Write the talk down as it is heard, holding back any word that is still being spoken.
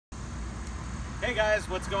Hey guys,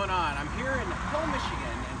 what's going on? I'm here in Hill,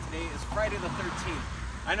 Michigan, and today is Friday the 13th.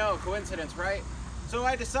 I know, coincidence, right? So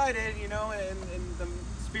I decided, you know, in the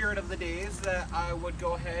spirit of the days, that I would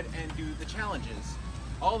go ahead and do the challenges.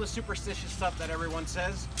 All the superstitious stuff that everyone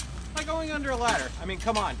says, like going under a ladder. I mean,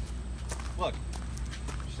 come on. Look,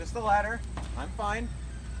 it's just a ladder. I'm fine.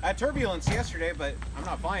 I had turbulence yesterday, but I'm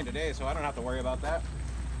not fine today, so I don't have to worry about that.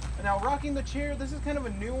 And now, rocking the chair, this is kind of a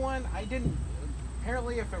new one.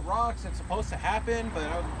 Apparently if it rocks, it's supposed to happen, but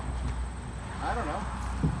I don't know.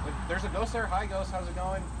 But there's a ghost there. Hi ghost, how's it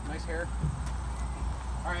going? Nice hair.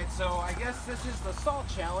 Alright, so I guess this is the salt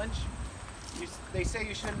challenge. They say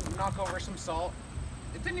you should knock over some salt.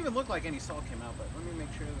 It didn't even look like any salt came out, but let me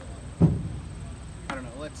make sure that... I don't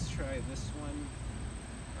know, let's try this one.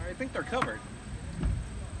 Alright, I think they're covered.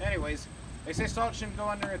 Anyways, they say salt shouldn't go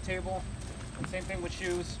under a table. And same thing with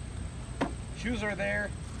shoes. Shoes are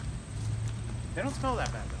there. They don't smell that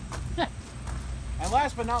bad though. And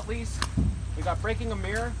last but not least, we got breaking a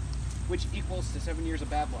mirror, which equals to 7 years of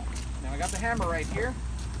bad luck. Now I got the hammer right here,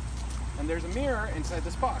 and there's a mirror inside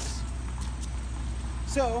this box.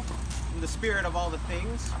 So, in the spirit of all the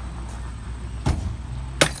things,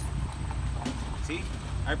 see,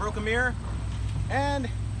 I broke a mirror, and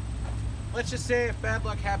let's just say if bad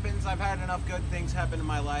luck happens, I've had enough good things happen in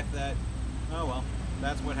my life that, oh well,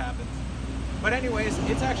 that's what happens. But anyways,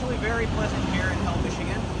 it's actually very pleasant here in Hell,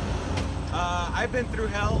 Michigan. I've been through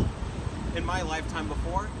hell in my lifetime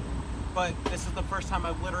before, but this is the first time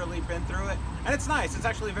I've literally been through it. And it's nice. It's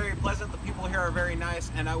actually very pleasant. The people here are very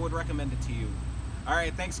nice, and I would recommend it to you. All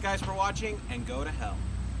right, thanks guys for watching, and go to hell.